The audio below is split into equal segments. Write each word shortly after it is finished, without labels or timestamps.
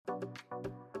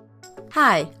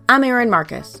Hi, I'm Erin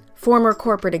Marcus, former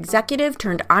corporate executive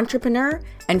turned entrepreneur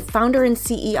and founder and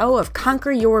CEO of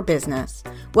Conquer Your Business.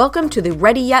 Welcome to the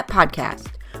Ready Yet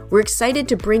podcast. We're excited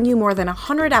to bring you more than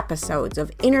 100 episodes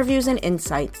of interviews and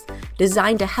insights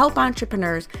designed to help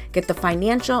entrepreneurs get the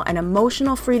financial and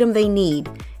emotional freedom they need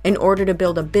in order to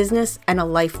build a business and a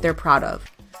life they're proud of.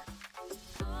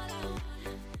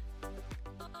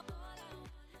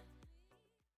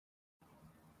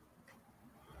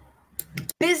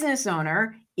 Business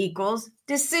owner equals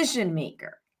decision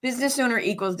maker. Business owner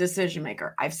equals decision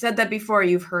maker. I've said that before.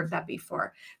 You've heard that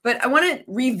before. But I want to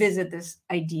revisit this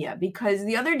idea because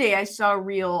the other day I saw a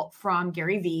reel from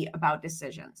Gary Vee about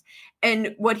decisions.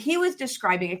 And what he was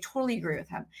describing, I totally agree with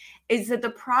him, is that the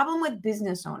problem with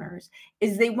business owners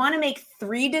is they want to make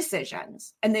 3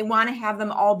 decisions and they want to have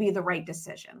them all be the right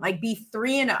decision, like be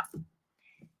 3-0.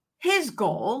 His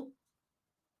goal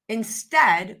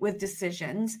instead with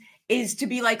decisions is to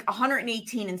be like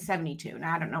 118 and 72.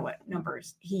 Now, I don't know what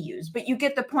numbers he used, but you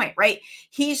get the point, right?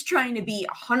 He's trying to be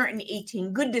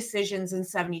 118 good decisions and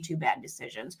 72 bad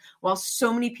decisions, while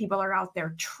so many people are out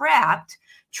there trapped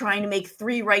trying to make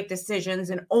 3 right decisions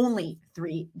and only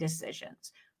 3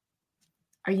 decisions.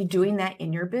 Are you doing that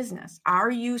in your business?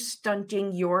 Are you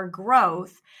stunting your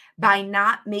growth by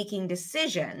not making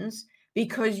decisions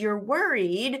because you're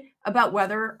worried about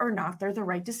whether or not they're the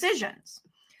right decisions?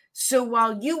 So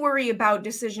while you worry about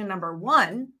decision number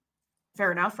 1,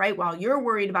 fair enough, right? While you're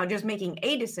worried about just making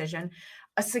a decision,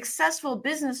 a successful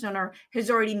business owner has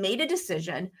already made a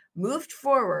decision, moved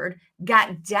forward,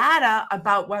 got data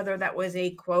about whether that was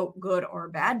a quote good or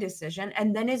bad decision,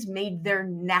 and then has made their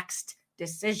next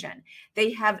decision.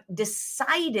 They have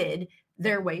decided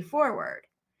their way forward.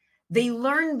 They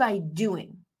learn by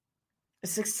doing. A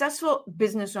successful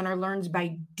business owner learns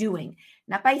by doing,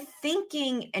 not by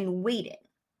thinking and waiting.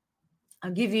 I'll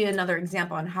give you another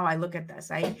example on how I look at this.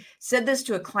 I said this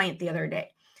to a client the other day.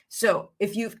 So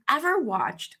if you've ever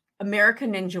watched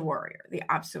American Ninja Warrior, the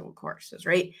obstacle courses,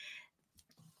 right?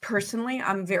 Personally,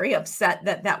 I'm very upset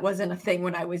that that wasn't a thing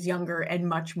when I was younger and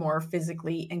much more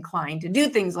physically inclined to do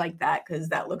things like that, because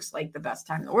that looks like the best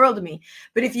time in the world to me.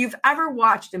 But if you've ever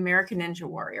watched American Ninja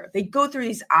Warrior, they go through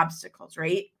these obstacles,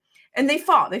 right? And they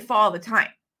fall all the time.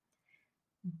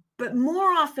 But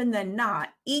more often than not,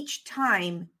 each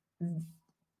time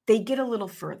they get a little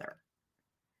further.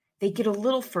 They get a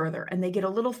little further and they get a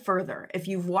little further. If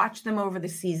you've watched them over the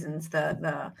seasons,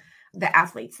 the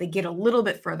athletes, they get a little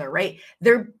bit further, right?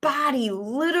 Their body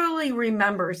literally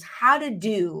remembers how to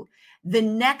do the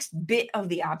next bit of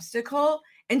the obstacle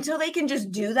until they can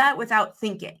just do that without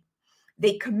thinking.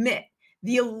 They commit.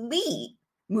 The elite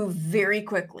move very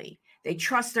quickly. They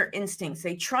trust their instincts.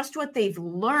 They trust what they've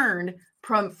learned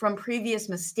from previous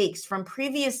mistakes, from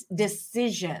previous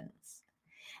decisions.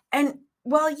 And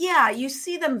well, yeah, you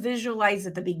see them visualize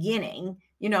at the beginning,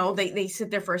 they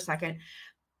sit there for a second.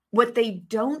 What they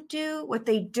don't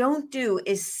do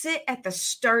is sit at the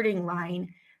starting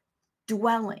line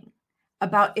dwelling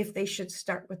about if they should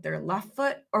start with their left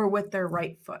foot or with their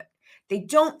right foot. They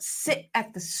don't sit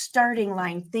at the starting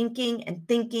line thinking and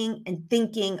thinking and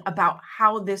thinking about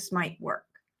how this might work.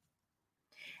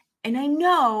 And I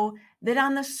know that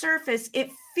on the surface, it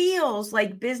feels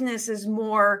like business is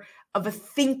more of a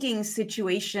thinking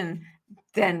situation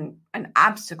than an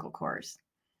obstacle course.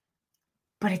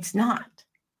 But it's not.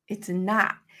 It's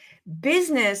not.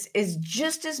 Business is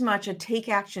just as much a take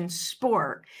action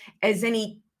sport as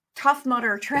any Tough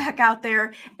Mudder track out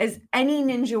there, as any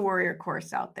Ninja Warrior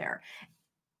course out there.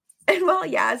 And well,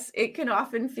 yes, it can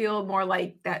often feel more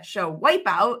like that show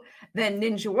Wipeout than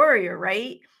Ninja Warrior,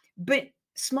 right? But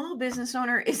small business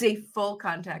owner is a full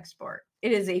contact sport.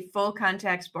 It is a full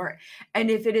contact sport. And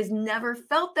if it has never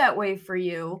felt that way for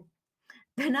you,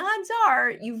 then odds are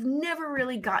you've never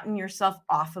really gotten yourself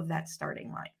off of that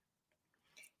starting line.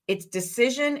 It's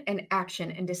decision and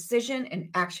action and decision and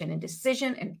action and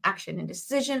decision and action and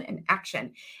decision and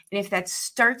action. And if that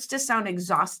starts to sound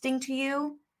exhausting to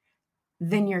you,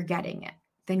 then you're getting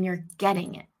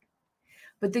it.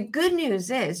 But the good news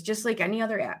is, just like any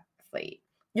other athlete,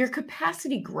 your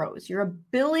capacity grows. Your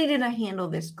ability to handle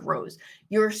this grows.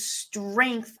 Your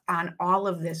strength on all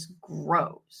of this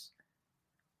grows.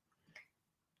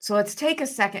 So let's take a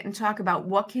second and talk about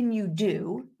what can you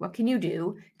do?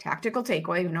 Tactical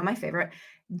takeaway, my favorite.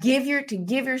 Give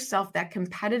yourself that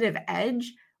competitive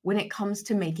edge when it comes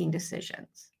to making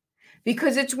decisions.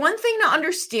 Because it's one thing to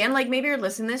understand, like maybe you're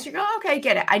listening to this, you're going, okay, I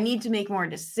get it. I need to make more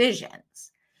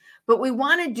decisions. But we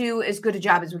want to do as good a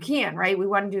job as we can, right? We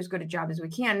want to do as good a job as we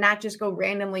can, not just go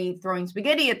randomly throwing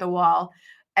spaghetti at the wall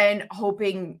and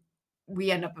hoping we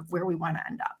end up where we want to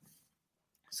end up.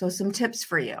 So some tips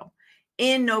for you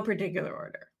in no particular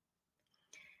order.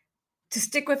 To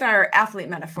stick with our athlete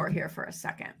metaphor here for a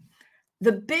second,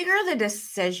 the bigger the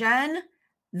decision,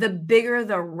 the bigger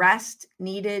the rest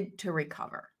needed to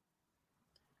recover.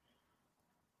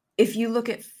 If you look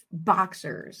at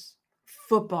boxers,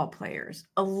 football players,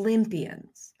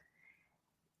 Olympians,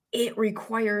 it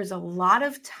requires a lot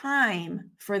of time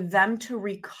for them to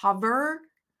recover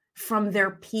from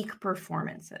their peak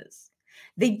performances.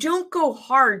 They don't go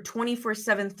hard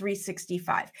 24/7,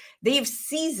 365. They have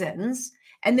seasons,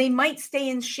 and they might stay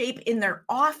in shape in their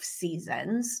off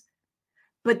seasons,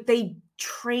 but they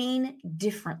train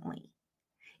differently.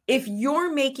 If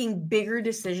you're making bigger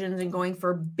decisions and going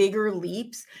for bigger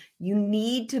leaps, you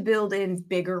need to build in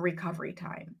bigger recovery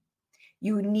time.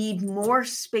 You need more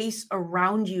space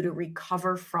around you to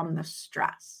recover from the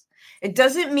stress. It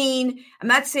doesn't mean, I'm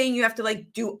not saying you have to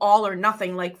do all or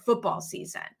nothing like football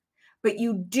season, but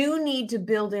you do need to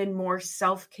build in more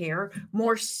self-care,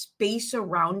 more space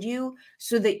around you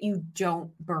so that you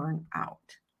don't burn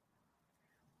out.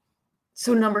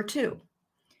 So number 2,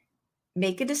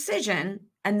 make a decision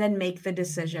and then make the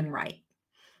decision right.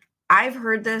 I've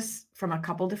heard this from a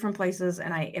couple different places,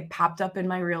 and it popped up in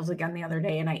my reels again the other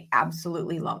day, and I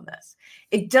absolutely love this.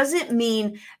 It doesn't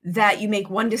mean that you make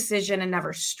one decision and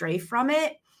never stray from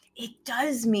it. It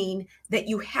does mean that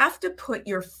you have to put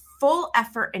your full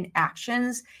effort and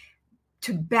actions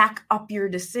to back up your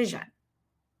decision.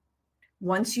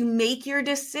 Once you make your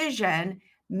decision,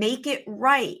 make it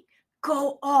right.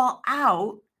 Go all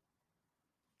out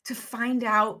to find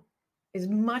out as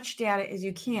much data as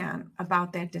you can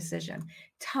about that decision.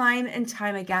 Time and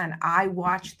time again, I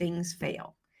watch things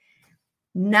fail.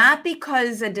 Not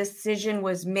because a decision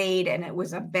was made and it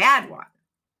was a bad one,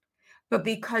 but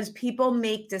because people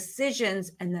make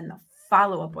decisions and then the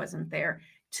follow-up wasn't there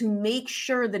to make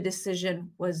sure the decision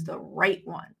was the right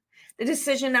one. The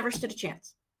decision never stood a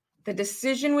chance. The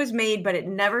decision was made, but it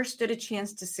never stood a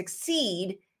chance to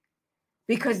succeed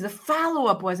because the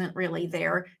follow-up wasn't really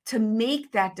there to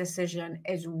make that decision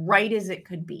as right as it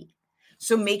could be.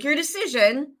 So make your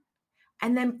decision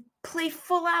and then play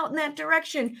full out in that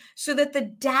direction so that the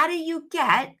data you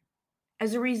get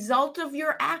as a result of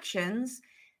your actions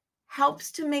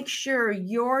helps to make sure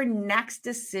your next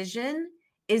decision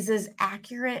is as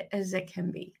accurate as it can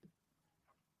be.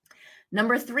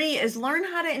 Number 3 is learn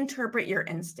how to interpret your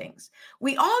instincts.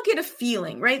 We all get a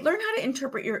feeling, right? Learn how to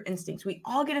interpret your instincts. We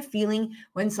all get a feeling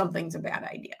when something's a bad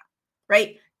idea,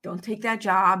 right? Don't take that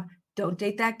job. Don't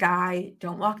date that guy.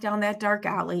 Don't walk down that dark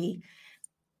alley.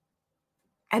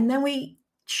 And then we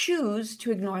choose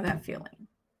to ignore that feeling.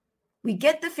 We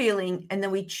get the feeling and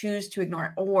then we choose to ignore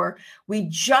it, or we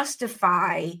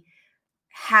justify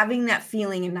having that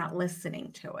feeling and not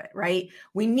listening to it, right?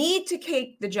 We need to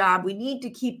take the job. We need to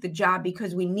keep the job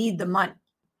because we need the money.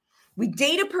 We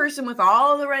date a person with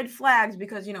all the red flags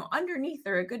because, underneath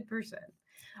they're a good person.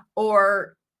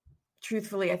 Or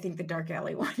truthfully, I think the dark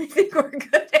alley one, I think we're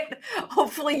good at.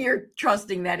 Hopefully you're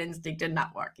trusting that instinct and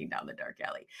not walking down the dark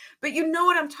alley. But you know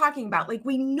what I'm talking about.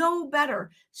 We know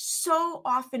better. So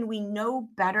often we know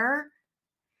better,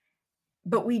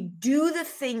 but we do the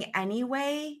thing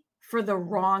anyway for the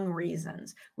wrong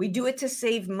reasons. We do it to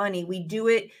save money. We do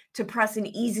it to press an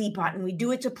easy button. We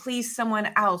do it to please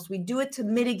someone else. We do it to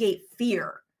mitigate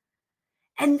fear.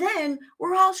 And then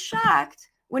we're all shocked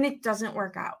when it doesn't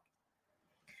work out.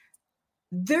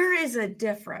 There is a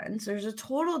difference. There's a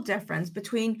total difference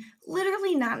between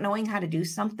literally not knowing how to do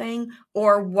something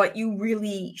or what you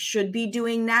really should be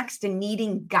doing next and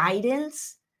needing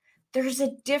guidance. There's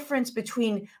a difference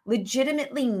between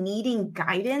legitimately needing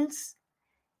guidance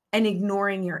and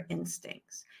ignoring your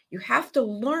instincts. You have to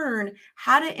learn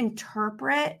how to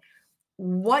interpret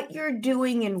what you're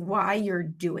doing and why you're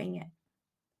doing it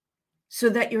so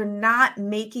that you're not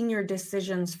making your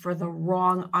decisions for the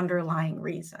wrong underlying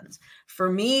reasons. For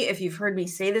me, if you've heard me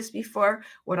say this before,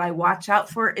 what I watch out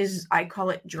for is, I call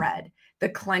it dread, the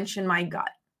clench in my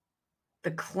gut.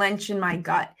 The clench in my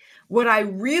gut. What I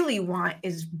really want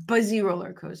is buzzy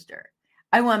roller coaster.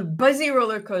 I want buzzy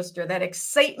roller coaster, that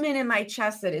excitement in my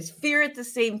chest that is fear at the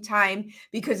same time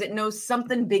because it knows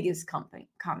something big is coming.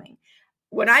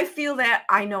 When I feel that,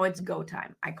 I know it's go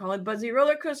time. I call it buzzy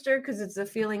roller coaster because it's a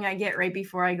feeling I get right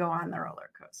before I go on the roller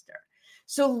coaster.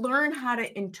 So learn how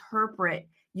to interpret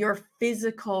your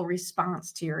physical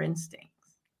response to your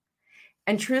instincts.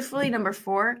 And truthfully, number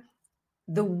 4,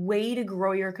 the way to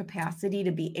grow your capacity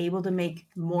to be able to make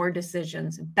more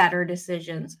decisions, better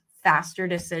decisions, faster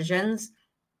decisions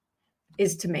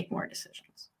is to make more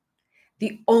decisions.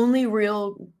 The only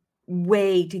real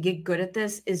way to get good at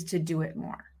this is to do it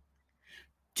more.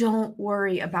 don't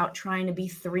worry about trying to be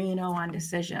 3-0 on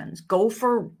decisions. Go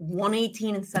for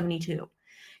 118 and 72.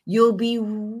 You'll be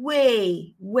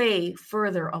way, way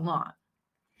further along.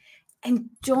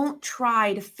 And don't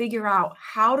try to figure out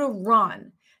how to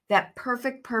run that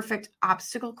perfect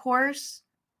obstacle course.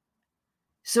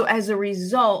 So as a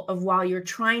result of while you're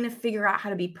trying to figure out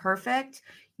how to be perfect,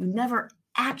 you never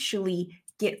actually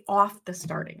get off the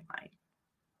starting line.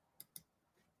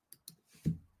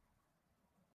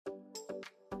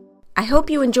 I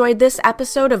hope you enjoyed this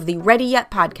episode of the Ready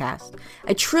Yet podcast.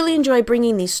 I truly enjoy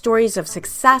bringing these stories of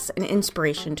success and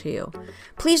inspiration to you.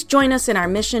 Please join us in our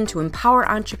mission to empower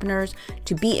entrepreneurs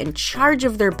to be in charge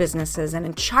of their businesses and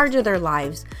in charge of their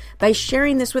lives by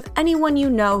sharing this with anyone you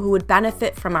know who would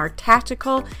benefit from our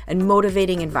tactical and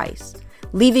motivating advice,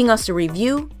 leaving us a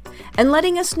review, and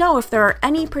letting us know if there are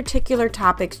any particular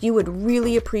topics you would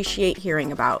really appreciate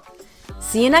hearing about.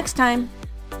 See you next time.